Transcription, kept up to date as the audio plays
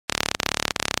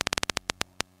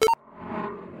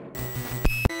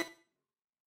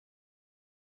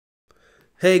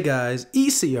Hey guys,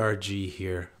 ECRG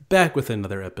here, back with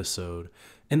another episode.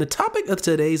 And the topic of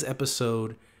today's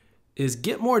episode is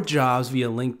get more jobs via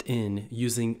LinkedIn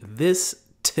using this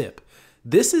tip.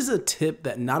 This is a tip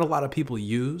that not a lot of people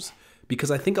use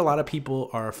because I think a lot of people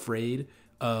are afraid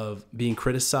of being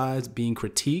criticized, being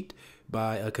critiqued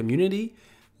by a community.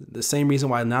 The same reason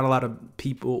why not a lot of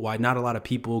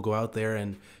people go out there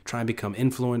and try and become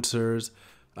influencers,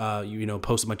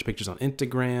 post a bunch of pictures on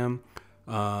Instagram.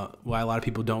 Why a lot of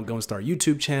people don't go and start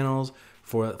YouTube channels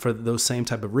for those same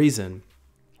type of reason,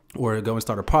 or go and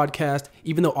start a podcast,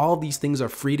 even though all of these things are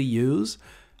free to use.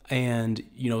 And,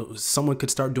 someone could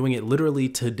start doing it literally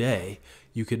today.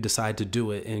 You could decide to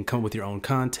do it and come up with your own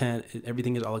content.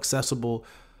 Everything is all accessible.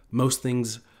 Most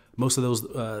of those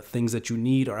things that you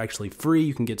need are actually free.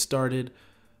 You can get started.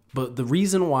 But the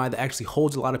reason why that actually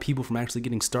holds a lot of people from actually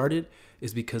getting started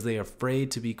is because they are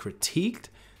afraid to be critiqued.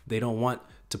 They don't want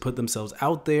to put themselves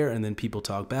out there and then people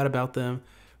talk bad about them,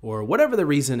 or whatever the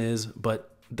reason is,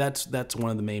 but that's one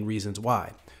of the main reasons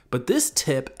why. But this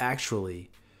tip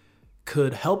actually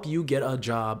could help you get a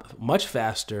job much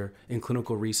faster in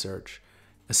clinical research,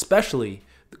 especially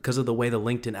because of the way the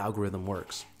LinkedIn algorithm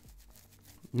works.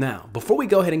 Now, before we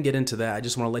go ahead and get into that, I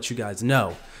just want to let you guys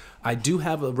know I do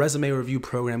have a resume review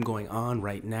program going on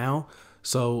right now.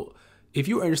 So if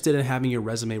you're interested in having your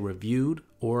resume reviewed,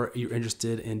 or you're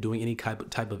interested in doing any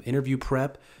type of interview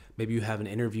prep, maybe you have an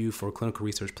interview for a clinical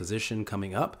research position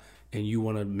coming up and you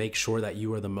want to make sure that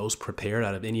you are the most prepared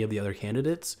out of any of the other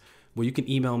candidates, well, you can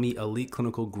email me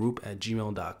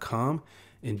eliteclinicalgroup@gmail.com,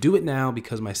 and do it now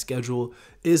because my schedule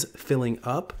is filling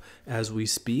up as we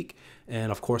speak.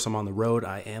 And of course, I'm on the road.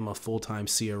 I am a full-time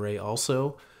CRA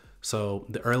also. So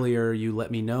the earlier you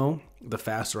let me know, the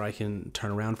faster I can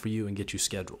turn around for you and get you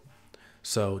scheduled.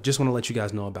 So just want to let you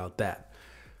guys know about that.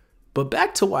 But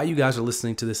back to why you guys are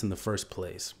listening to this in the first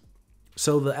place.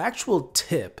 So the actual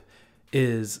tip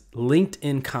is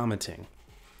LinkedIn commenting.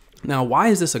 Now, why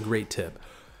is this a great tip?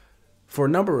 For a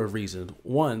number of reasons.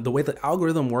 One, the way the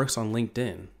algorithm works on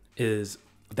LinkedIn is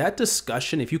that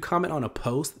discussion, if you comment on a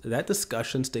post, that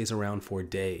discussion stays around for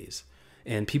days.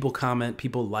 And people comment,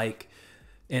 people like,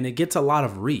 and it gets a lot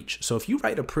of reach. So if you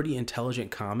write a pretty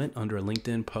intelligent comment under a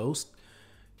LinkedIn post,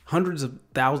 hundreds of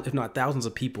thousands, if not thousands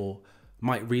of people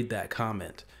might read that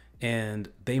comment, and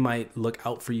they might look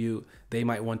out for you. They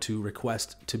might want to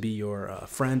request to be your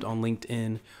friend on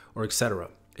LinkedIn, or etc.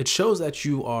 It shows that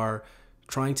you are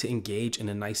trying to engage in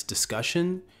a nice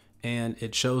discussion, and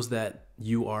it shows that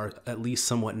you are at least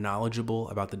somewhat knowledgeable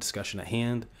about the discussion at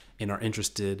hand and are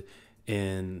interested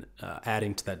in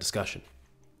adding to that discussion.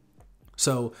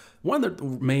 So one of the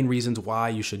main reasons why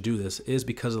you should do this is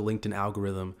because of the LinkedIn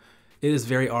algorithm. It is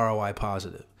very ROI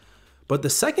positive. But the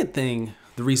second thing,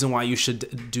 the reason why you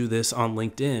should do this on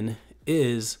LinkedIn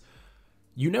is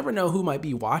you never know who might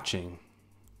be watching.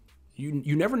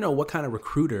 You never know what kind of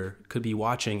recruiter could be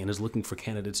watching and is looking for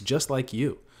candidates just like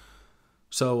you.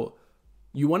 So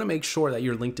you want to make sure that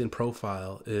your LinkedIn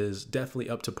profile is definitely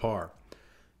up to par.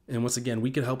 And once again,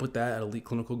 we can help with that at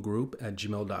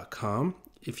eliteclinicalgroup@gmail.com.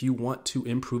 If you want to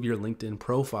improve your LinkedIn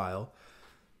profile,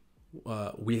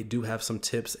 we do have some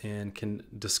tips and can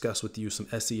discuss with you some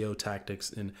SEO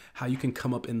tactics and how you can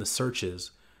come up in the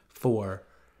searches for,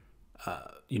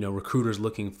 recruiters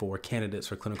looking for candidates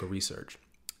for clinical research.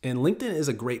 And LinkedIn is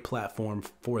a great platform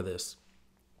for this.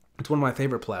 It's one of my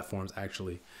favorite platforms,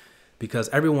 actually, because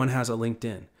everyone has a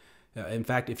LinkedIn. In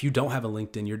fact, if you don't have a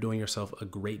LinkedIn, you're doing yourself a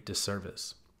great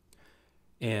disservice.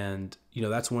 And,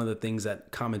 that's one of the things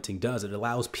that commenting does. It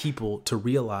allows people to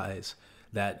realize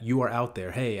that you are out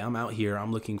there. Hey, I'm out here.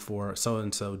 I'm looking for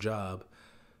so-and-so job.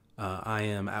 I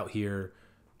am out here,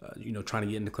 trying to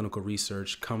get into clinical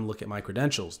research. Come look at my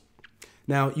credentials.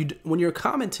 Now, when you're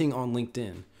commenting on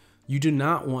LinkedIn, you do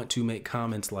not want to make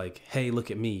comments like, hey, look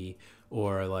at me,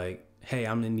 or like, hey,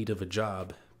 I'm in need of a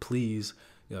job. Please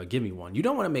give me one. You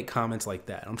don't want to make comments like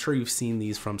that. I'm sure you've seen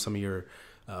these from some of your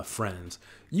friends.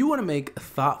 You want to make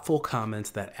thoughtful comments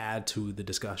that add to the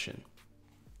discussion.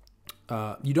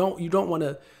 You don't want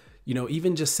to,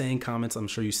 even just saying comments, I'm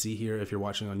sure you see here if you're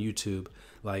watching on YouTube,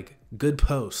 like good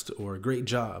post or great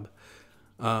job.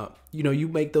 You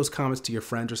make those comments to your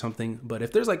friends or something, but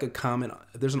if there's like a comment,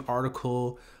 if there's an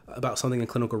article about something in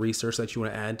clinical research that you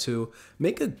want to add to,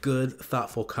 make a good,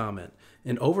 thoughtful comment.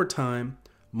 And over time,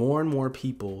 more and more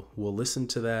people will listen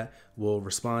to that, will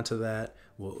respond to that,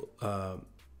 will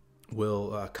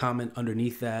comment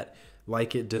underneath that,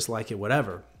 like it, dislike it,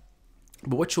 whatever.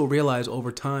 But what you'll realize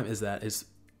over time is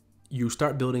you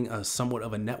start building somewhat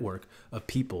of a network of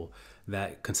people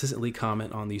that consistently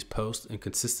comment on these posts and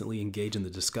consistently engage in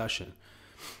the discussion.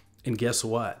 And guess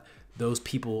what? those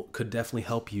people could definitely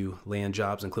help you land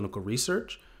jobs in clinical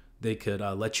research. They could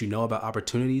let you know about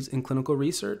opportunities in clinical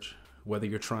research, whether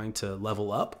you're trying to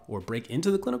level up or break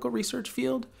into the clinical research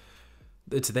field,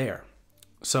 it's there.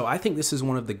 So I think this is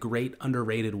one of the great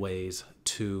underrated ways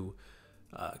to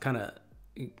kind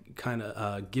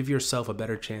of give yourself a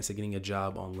better chance at getting a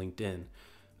job on LinkedIn.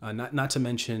 Not to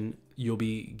mention you'll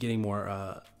be getting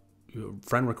more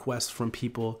friend requests from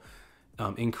people,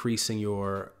 increasing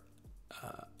your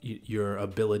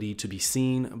ability to be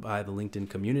seen by the LinkedIn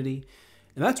community.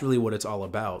 And that's really what it's all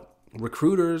about.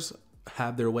 Recruiters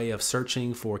have their way of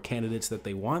searching for candidates that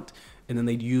they want, and then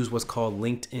they use what's called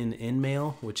LinkedIn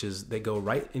InMail, which is they go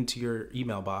right into your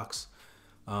email box,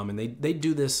 and they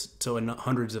do this to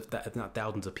hundreds of if not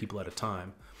thousands of people at a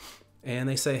time. And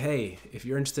they say, hey, if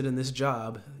you're interested in this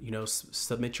job,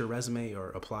 submit your resume or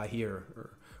apply here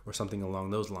or something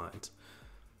along those lines.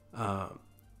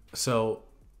 So,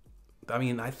 I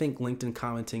mean, I think LinkedIn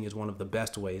commenting is one of the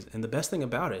best ways. And the best thing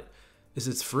about it is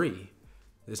it's free.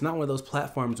 It's not one of those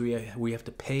platforms where you have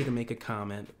to pay to make a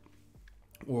comment,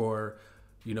 or,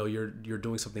 you're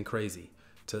doing something crazy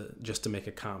just to make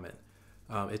a comment.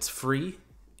 It's free.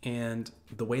 And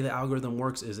the way the algorithm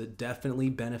works is it definitely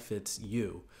benefits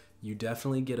you. You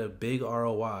definitely get a big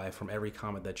ROI from every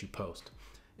comment that you post.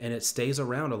 And it stays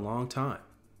around a long time.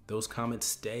 Those comments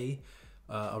stay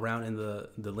around in the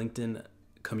LinkedIn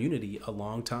community a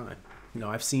long time.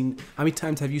 I've seen, how many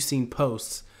times have you seen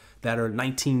posts that are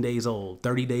 19 days old,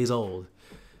 30 days old?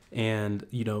 And,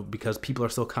 because people are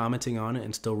still commenting on it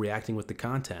and still reacting with the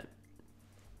content.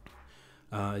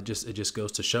 It just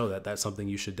goes to show that that's something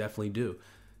you should definitely do.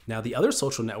 Now, the other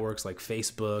social networks like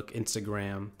Facebook,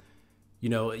 Instagram,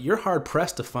 you're hard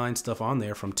pressed to find stuff on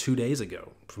there from 2 days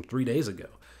ago, from 3 days ago.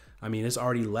 I mean, it's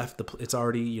already it's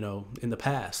already, in the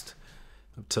past,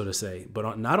 so to say,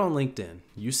 but not on LinkedIn.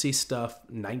 You see stuff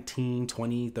 19,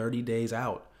 20, 30 days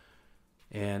out,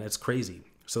 and it's crazy.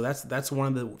 So that's one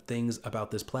of the things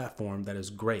about this platform that is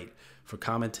great for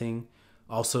commenting.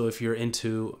 Also, if you're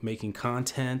into making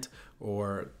content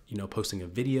or, posting a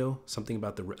video, something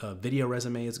about the video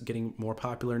resume is getting more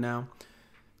popular now.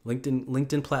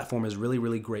 LinkedIn platform is really,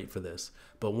 really great for this.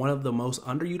 But one of the most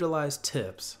underutilized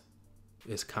tips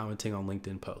is commenting on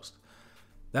LinkedIn posts.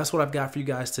 That's what I've got for you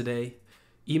guys today.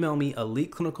 Email me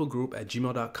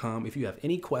eliteclinicalgroup@gmail.com if you have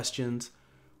any questions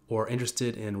or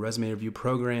interested in resume review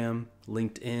program,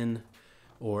 LinkedIn,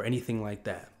 or anything like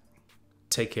that.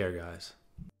 Take care, guys.